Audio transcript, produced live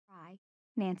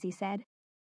Nancy said.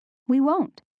 We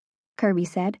won't, Kirby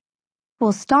said.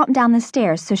 We'll stomp down the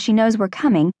stairs so she knows we're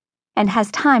coming and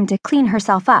has time to clean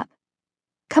herself up.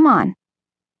 Come on.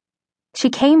 She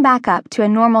came back up to a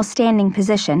normal standing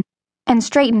position and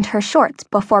straightened her shorts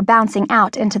before bouncing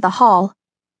out into the hall.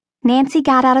 Nancy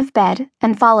got out of bed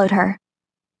and followed her.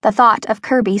 The thought of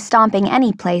Kirby stomping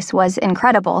any place was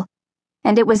incredible,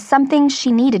 and it was something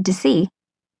she needed to see.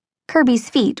 Kirby's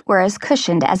feet were as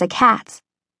cushioned as a cat's,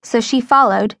 so she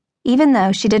followed, even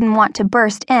though she didn't want to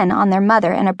burst in on their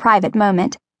mother in a private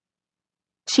moment.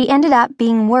 She ended up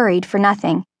being worried for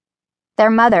nothing. Their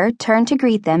mother turned to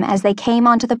greet them as they came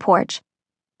onto the porch.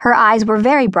 Her eyes were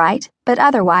very bright, but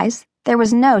otherwise, there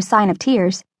was no sign of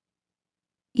tears.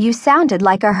 You sounded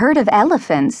like a herd of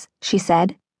elephants, she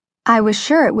said. I was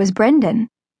sure it was Brendan.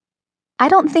 I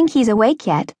don't think he's awake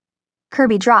yet.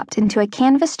 Kirby dropped into a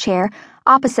canvas chair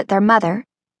opposite their mother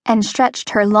and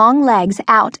stretched her long legs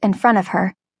out in front of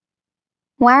her.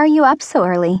 Why are you up so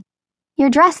early? You're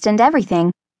dressed and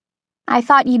everything. I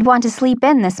thought you'd want to sleep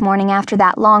in this morning after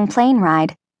that long plane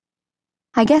ride.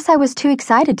 I guess I was too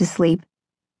excited to sleep.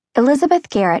 Elizabeth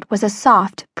Garrett was a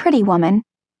soft, pretty woman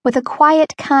with a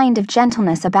quiet kind of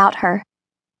gentleness about her.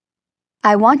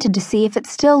 I wanted to see if it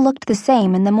still looked the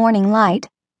same in the morning light.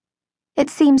 It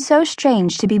seemed so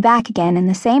strange to be back again in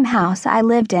the same house I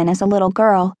lived in as a little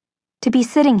girl, to be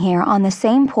sitting here on the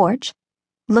same porch,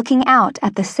 looking out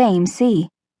at the same sea.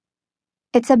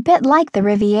 It's a bit like the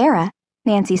Riviera,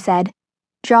 Nancy said,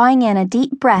 drawing in a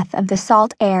deep breath of the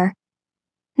salt air.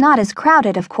 Not as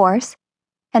crowded, of course,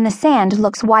 and the sand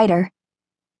looks whiter.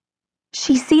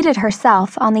 She seated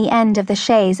herself on the end of the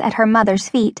chaise at her mother's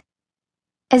feet.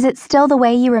 Is it still the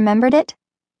way you remembered it?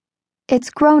 It's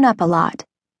grown up a lot,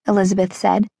 Elizabeth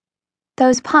said.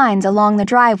 Those pines along the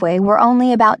driveway were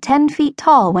only about 10 feet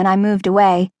tall when I moved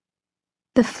away.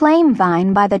 The flame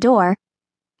vine by the door,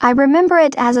 I remember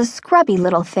it as a scrubby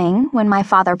little thing when my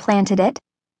father planted it.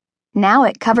 Now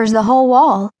it covers the whole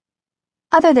wall.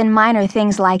 Other than minor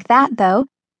things like that, though,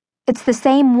 it's the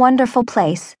same wonderful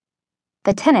place.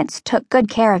 The tenants took good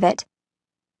care of it.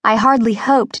 I hardly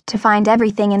hoped to find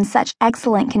everything in such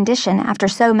excellent condition after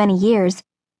so many years.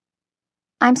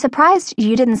 I'm surprised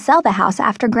you didn't sell the house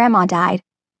after Grandma died,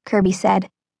 Kirby said.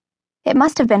 It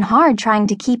must have been hard trying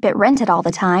to keep it rented all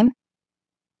the time.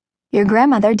 Your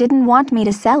grandmother didn't want me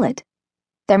to sell it,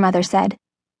 their mother said.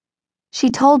 She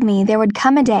told me there would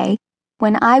come a day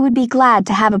when I would be glad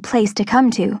to have a place to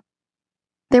come to.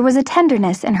 There was a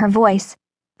tenderness in her voice,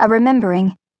 a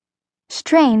remembering.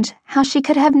 Strange how she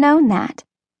could have known that.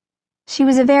 She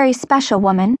was a very special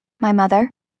woman, my mother.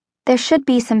 There should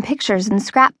be some pictures and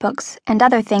scrapbooks and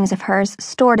other things of hers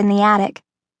stored in the attic.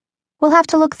 We'll have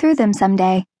to look through them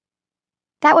someday.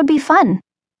 That would be fun,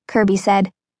 Kirby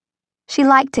said. She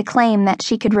liked to claim that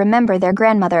she could remember their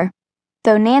grandmother,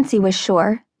 though Nancy was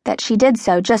sure that she did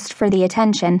so just for the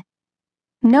attention.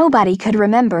 Nobody could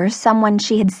remember someone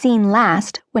she had seen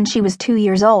last when she was 2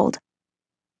 years old.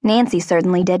 Nancy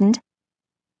certainly didn't.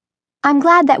 I'm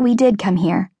glad that we did come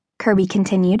here, Kirby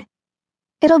continued.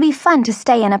 It'll be fun to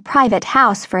stay in a private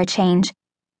house for a change,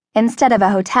 instead of a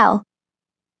hotel.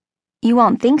 You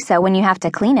won't think so when you have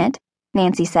to clean it,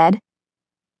 Nancy said.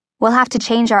 We'll have to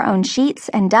change our own sheets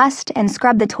and dust and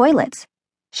scrub the toilets.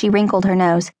 She wrinkled her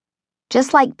nose.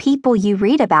 Just like people you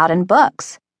read about in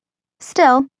books.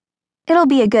 Still, it'll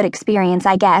be a good experience,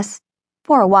 I guess,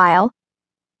 for a while.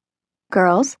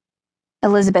 Girls,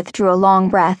 Elizabeth drew a long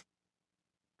breath.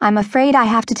 I'm afraid I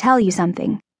have to tell you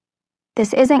something.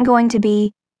 This isn't going to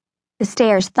be... The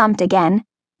stairs thumped again,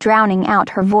 drowning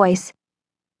out her voice.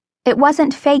 It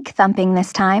wasn't fake thumping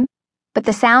this time, but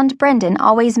the sound Brendan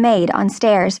always made on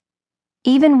stairs,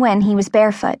 even when he was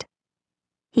barefoot.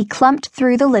 He clumped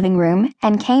through the living room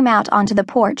and came out onto the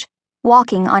porch,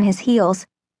 walking on his heels.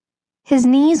 His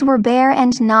knees were bare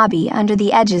and knobby under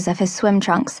the edges of his swim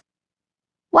trunks.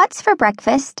 What's for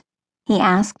breakfast? He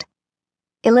asked.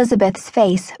 Elizabeth's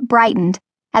face brightened,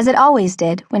 as it always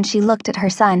did when she looked at her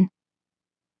son.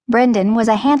 Brendan was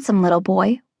a handsome little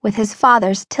boy with his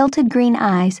father's tilted green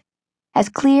eyes, as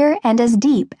clear and as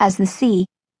deep as the sea.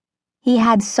 He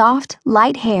had soft,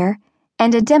 light hair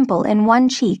and a dimple in one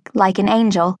cheek like an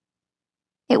angel.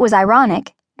 It was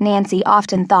ironic, Nancy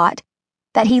often thought,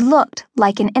 that he looked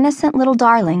like an innocent little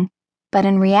darling, but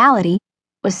in reality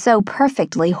was so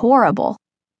perfectly horrible.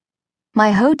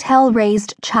 My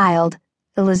hotel-raised child,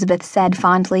 Elizabeth said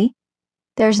fondly.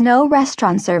 There's no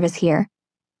restaurant service here.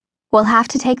 We'll have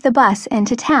to take the bus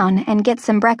into town and get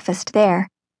some breakfast there.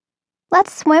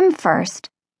 Let's swim first.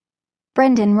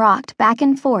 Brendan rocked back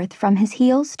and forth from his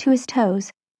heels to his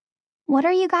toes. What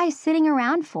are you guys sitting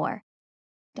around for?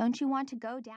 Don't you want to go down?